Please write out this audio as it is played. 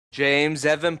James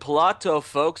Evan Pilato,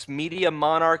 folks,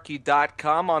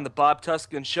 MediaMonarchy.com on the Bob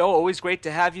Tuskin Show. Always great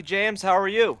to have you, James. How are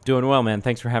you? Doing well, man.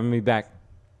 Thanks for having me back.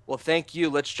 Well, thank you.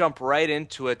 Let's jump right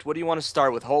into it. What do you want to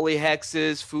start with? Holy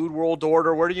hexes, Food World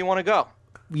Order? Where do you want to go?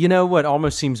 You know what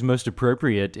almost seems most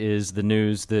appropriate is the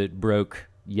news that broke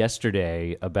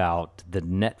yesterday about the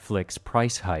Netflix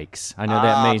price hikes. I know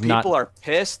that may People not are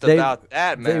pissed they about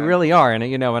that, they man. really are, and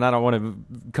and I don't want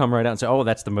to come right out and say, "Oh,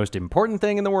 that's the most important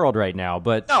thing in the world right now,"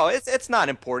 but No, it's not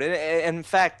important. In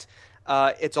fact,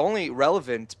 it's only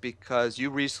relevant because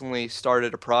you recently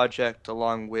started a project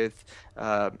along with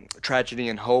Tragedy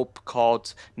and Hope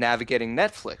called Navigating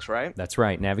Netflix, right? that's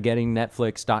right,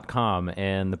 navigatingnetflix.com,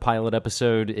 and the pilot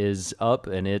episode is up,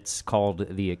 and it's called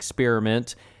The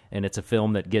Experiment, and it's a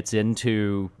film that gets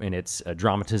into, and it's a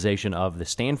dramatization of the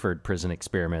Stanford prison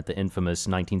experiment, the infamous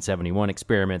 1971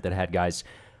 experiment that had guys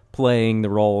playing the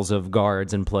roles of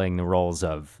guards and playing the roles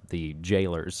of the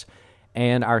jailers.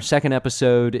 And our second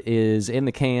episode is in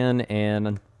the can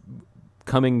and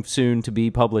coming soon to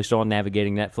be published on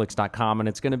navigatingnetflix.com, and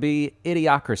it's going to be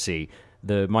Idiocracy,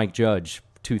 the Mike Judge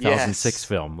 2006 Yes.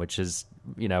 film, which is,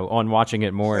 on watching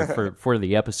it more for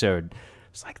the episode,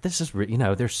 it's like, this is,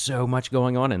 there's so much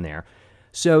going on in there.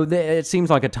 So it seems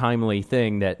like a timely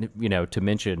thing that, to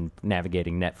mention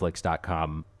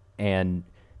navigatingnetflix.com. And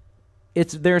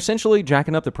they're essentially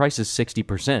jacking up the prices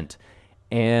 60%.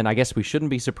 And I guess we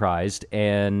shouldn't be surprised.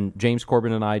 And James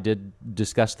Corbin and I did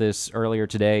discuss this earlier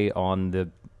today on the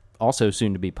also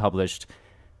soon to be published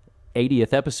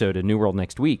 80th episode of New World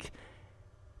Next Week.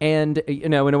 And,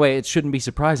 in a way, it shouldn't be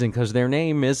surprising because their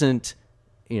name isn't,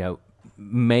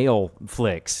 Mail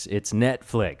Flix. It's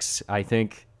Netflix. I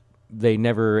think they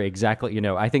never exactly,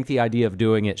 I think the idea of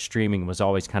doing it streaming was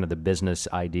always kind of the business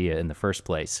idea in the first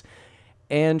place.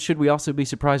 And should we also be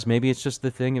surprised? Maybe it's just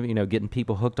the thing of, getting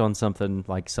people hooked on something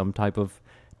like some type of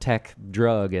tech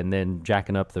drug and then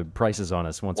jacking up the prices on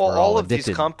us once Well, we're all all of these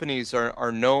addicted. companies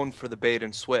are known for the bait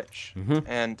and switch,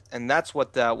 and that's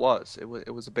what that was.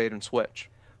 It was a bait and switch.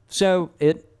 So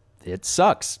it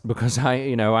sucks because I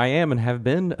am and have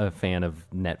been a fan of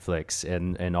Netflix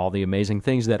and all the amazing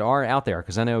things that are out there,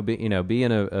 because I know being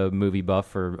a movie buff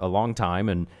for a long time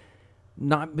and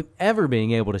not ever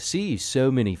being able to see so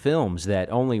many films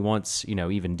that only once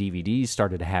even DVDs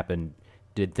started to happen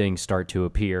did things start to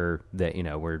appear that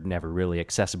were never really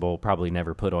accessible, probably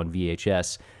never put on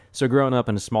VHS. So growing up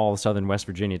in a small southern West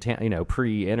Virginia town,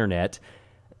 pre-internet,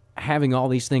 having all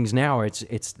these things now, it's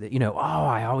oh,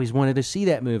 I always wanted to see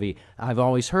that movie. I've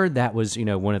always heard that was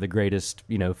one of the greatest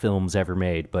films ever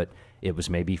made, but it was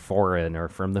maybe foreign or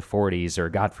from the 40s or,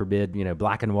 God forbid,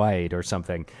 black and white or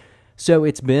something. So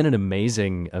it's been an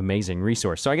amazing, amazing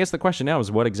resource. So I guess the question now is,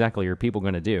 what exactly are people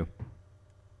going to do?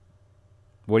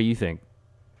 What do you think?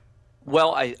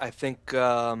 Well, I think,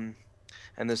 and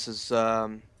this is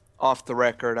off the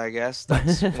record, I guess.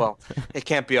 That's well, it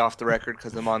can't be off the record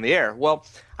because I'm on the air. Well,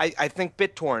 I think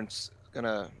BitTorrent's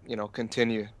gonna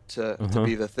continue to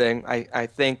be the thing. I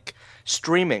think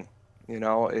streaming,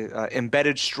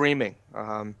 embedded streaming.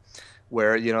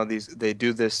 Where these they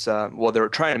do this, well, they're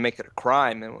trying to make it a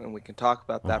crime, and we can talk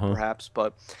about that perhaps,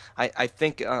 but I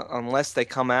think unless they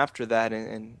come after that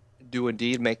and do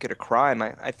indeed make it a crime,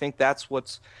 I think that's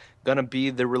what's going to be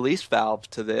the release valve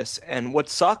to this. And what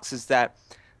sucks is that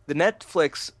the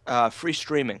Netflix free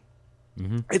streaming,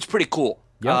 it's pretty cool.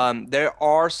 Yep. There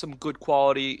are some good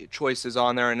quality choices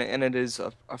on there, and it is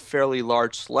a fairly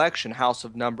large selection. House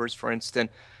of Numbers, for instance,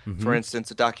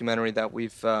 a documentary that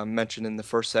we've mentioned in the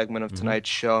first segment of tonight's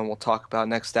show, and we'll talk about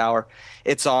next hour.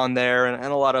 It's on there, and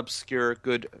a lot of obscure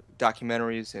good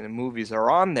documentaries and movies are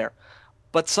on there.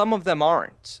 But some of them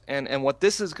aren't, and what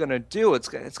this is going to do, it's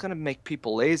going to make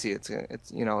people lazy.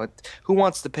 Who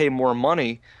wants to pay more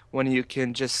money when you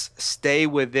can just stay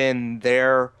within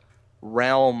their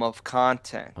realm of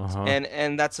content?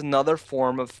 And that's another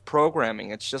form of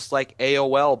programming. It's just like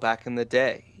AOL back in the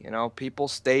day. People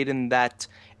stayed in that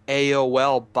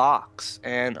AOL box,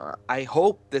 and I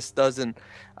hope this doesn't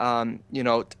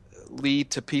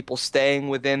lead to people staying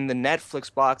within the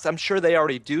Netflix box. I'm sure they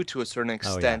already do to a certain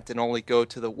extent, and only go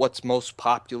to the what's most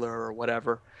popular or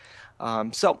whatever.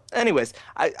 So anyways,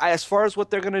 as far as what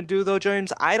they're going to do, though,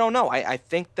 James, I don't know. I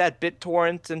think that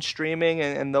BitTorrent and streaming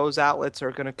and those outlets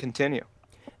are going to continue.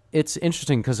 It's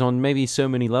interesting because on maybe so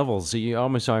many levels,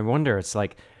 I wonder, it's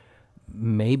like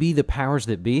maybe the powers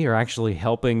that be are actually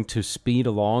helping to speed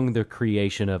along the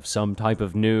creation of some type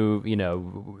of new,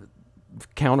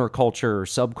 counterculture or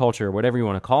subculture or whatever you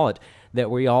want to call it,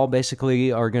 that we all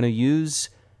basically are going to use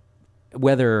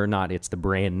whether or not it's the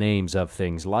brand names of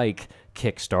things like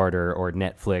Kickstarter or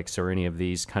Netflix or any of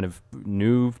these kind of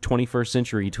new 21st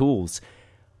century tools,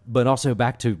 but also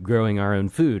back to growing our own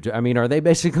food. I mean, are they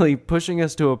basically pushing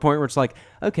us to a point where it's like,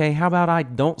 okay, how about I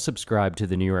don't subscribe to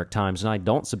the New York Times and I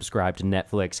don't subscribe to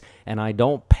Netflix and I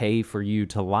don't pay for you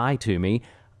to lie to me.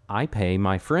 I pay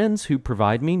my friends who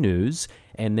provide me news,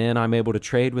 and then I'm able to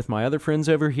trade with my other friends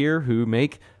over here who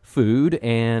make food,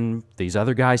 and these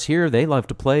other guys here, they love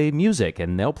to play music,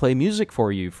 and they'll play music for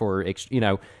you for,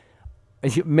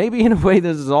 maybe in a way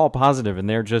this is all positive, and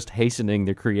they're just hastening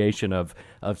the creation of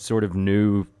sort of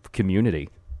new community.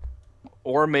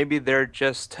 Or maybe they're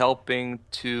just helping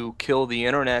to kill the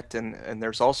internet, and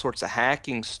there's all sorts of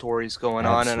hacking stories going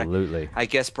on. Absolutely. And I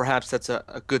guess perhaps that's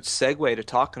a good segue to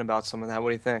talking about some of that. What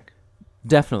do you think?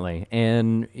 Definitely.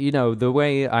 And, the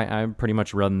way I pretty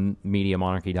much run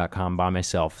MediaMonarchy.com by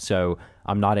myself, so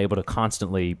I'm not able to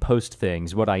constantly post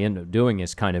things. What I end up doing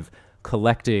is kind of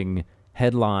collecting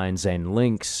headlines and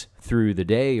links through the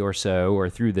day or so,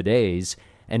 or through the days,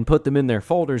 and put them in their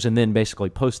folders and then basically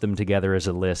post them together as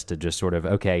a list to just sort of,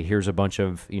 okay, here's a bunch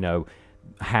of,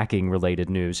 hacking related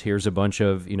news. Here's a bunch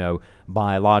of,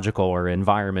 biological or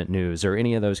environment news or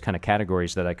any of those kind of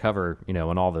categories that I cover,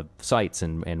 on all the sites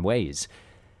and ways.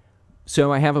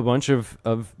 So I have a bunch of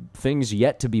things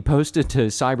yet to be posted to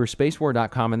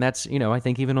cyberspacewar.com, and that's, I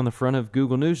think even on the front of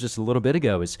Google News just a little bit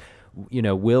ago is,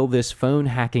 will this phone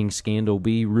hacking scandal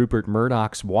be Rupert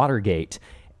Murdoch's Watergate?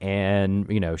 And,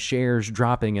 shares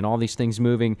dropping and all these things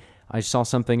moving. I saw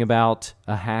something about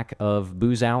a hack of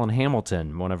Booz Allen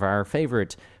Hamilton, one of our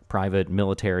favorite private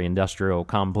military industrial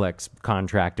complex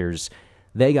contractors.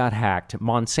 They got hacked.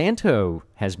 Monsanto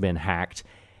has been hacked.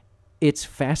 It's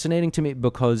fascinating to me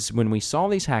because when we saw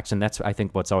these hacks, and that's, I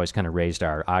think, what's always kind of raised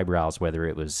our eyebrows, whether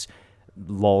it was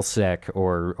LulzSec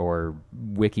or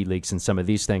WikiLeaks and some of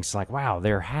these things, it's like, wow,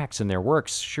 their hacks and their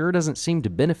works sure doesn't seem to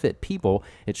benefit people.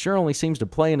 It sure only seems to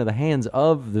play into the hands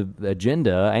of the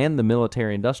agenda and the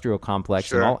military-industrial complex.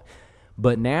 Sure. And all.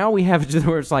 But now we have it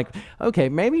where it's like, okay,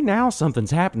 maybe now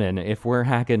something's happening if we're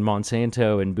hacking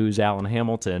Monsanto and Booz Allen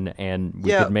Hamilton, and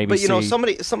we could maybe see... but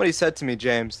somebody said to me,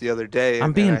 James, the other day...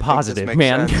 I'm being positive,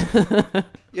 man.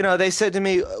 They said to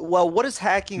me, well, what is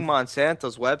hacking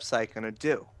Monsanto's website going to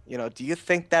do? Do you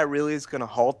think that really is going to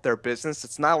halt their business?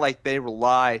 It's not like they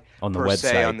rely on the per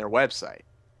se on their website.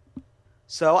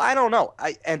 So I don't know.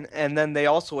 And then they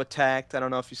also attacked, I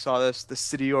don't know if you saw this, the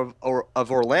city of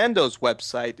Orlando's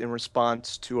website in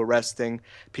response to arresting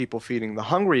people feeding the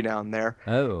hungry down there.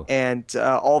 Oh. And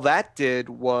all that did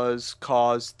was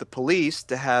cause the police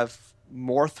to have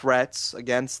more threats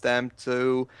against them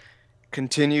to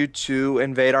continue to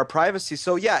invade our privacy.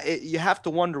 So yeah, you have to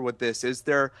wonder with this. Is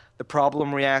there the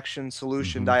problem, reaction,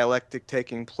 solution dialectic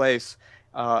taking place?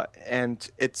 And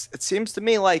it seems to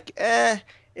me like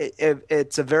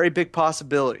it's a very big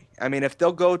possibility. I mean, if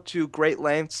they'll go to great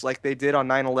lengths like they did on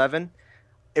 9/11,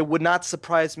 it would not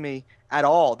surprise me at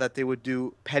all that they would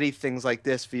do petty things like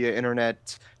this via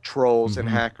internet trolls and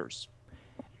hackers.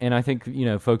 And I think,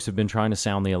 folks have been trying to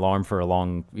sound the alarm for a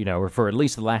long, or for at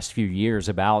least the last few years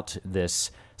about this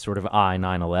sort of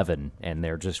I-9/11, and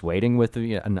they're just waiting with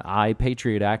an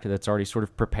I-Patriot Act that's already sort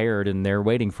of prepared, and they're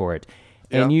waiting for it.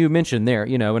 Yeah. And you mentioned there,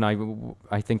 and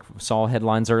I think saw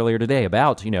headlines earlier today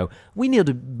about, we need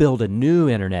to build a new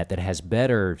internet that has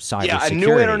better cybersecurity. Yeah, a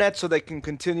new internet so they can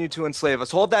continue to enslave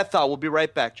us. Hold that thought. We'll be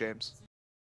right back, James.